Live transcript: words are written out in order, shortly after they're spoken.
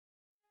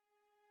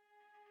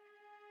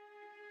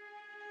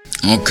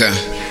Okay.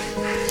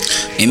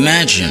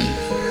 Imagine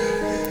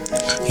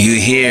you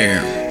here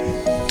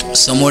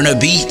somewhere on a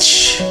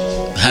beach,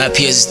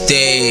 happiest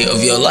day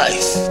of your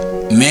life,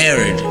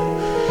 married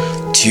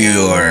to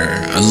your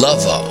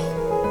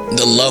lover,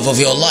 the love of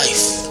your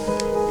life.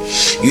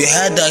 You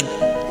had that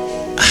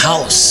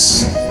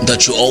house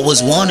that you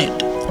always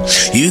wanted.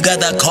 You got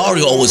that car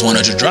you always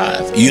wanted to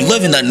drive. You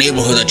live in that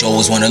neighborhood that you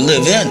always want to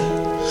live in.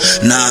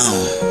 Now,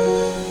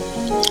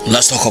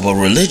 let's talk about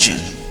religion.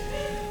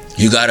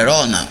 You got it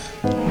all now.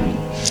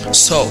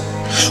 So,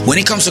 when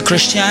it comes to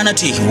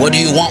Christianity, what do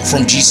you want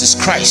from Jesus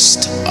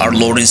Christ, our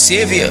Lord and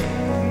Savior?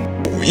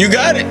 You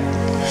got it.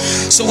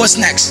 So what's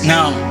next?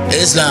 Now,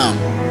 Islam.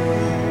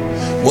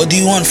 What do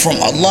you want from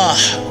Allah?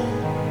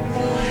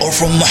 Or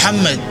from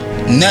Muhammad,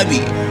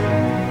 Nabi?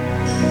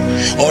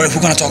 Or if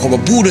we're going to talk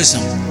about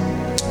Buddhism,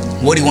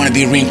 what do you want to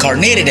be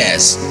reincarnated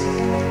as?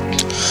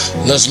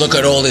 Let's look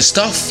at all this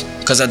stuff,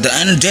 because at the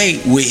end of the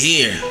day, we're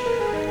here.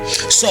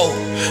 So,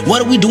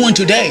 what are we doing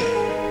today?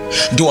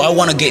 Do I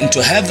want to get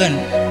into heaven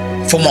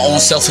for my own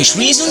selfish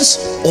reasons?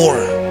 Or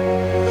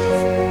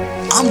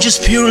I'm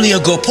just purely a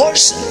good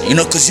person?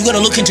 Because you got to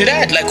look into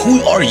that. Like,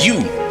 who are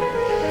you?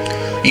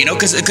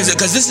 Because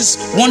this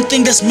is one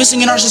thing that's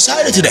missing in our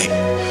society today.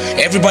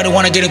 Everybody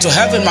want to get into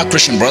heaven, my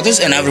Christian brothers,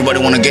 and everybody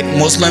want to get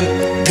Muslim,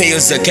 pay a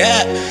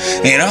zakat,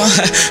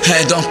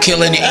 don't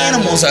kill any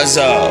animals as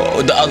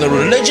the other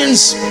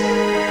religions.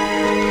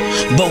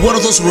 But what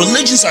are those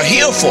religions are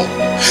here for?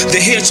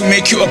 They're here to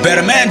make you a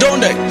better man, don't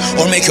they?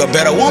 Or make you a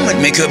better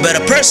woman, make you a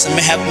better person,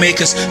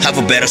 make us have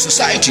a better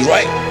society,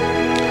 right?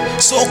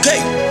 So, okay.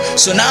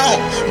 So now,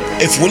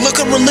 if we look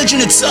at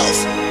religion itself,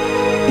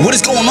 what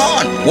is going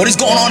on? What is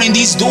going on in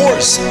these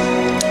doors?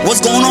 What's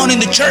going on in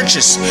the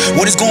churches?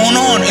 What is going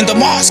on in the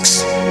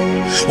mosques?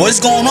 What is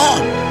going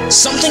on?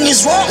 Something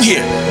is wrong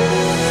here.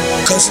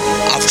 Because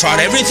I've tried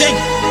everything.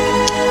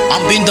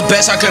 I'm being the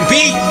best I can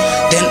be.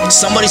 Then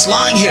somebody's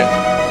lying here.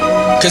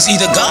 Because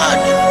either God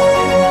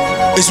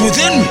is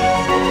within me,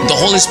 the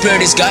Holy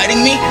Spirit is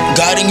guiding me,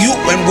 guiding you,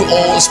 and we're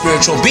all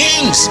spiritual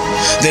beings.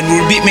 Then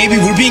maybe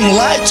we're being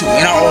lied to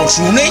in our own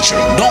true nature,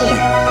 don't we?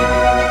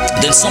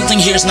 Then something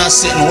here is not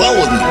sitting well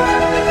with me.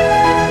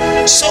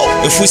 So,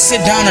 if we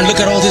sit down and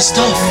look at all this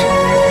stuff,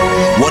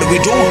 what are we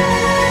doing?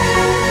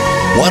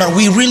 What are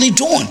we really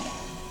doing?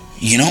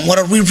 What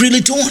are we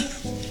really doing?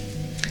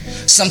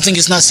 Something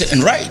is not sitting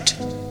right.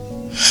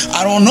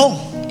 I don't know.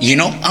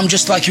 I'm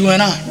just like you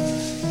and I.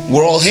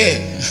 We're all here.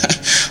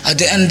 At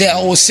the end of the day, I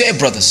always say,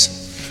 brothers,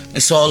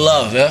 it's all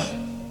love, yeah?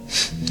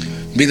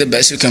 Be the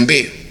best you can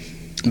be.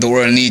 The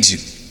world needs you.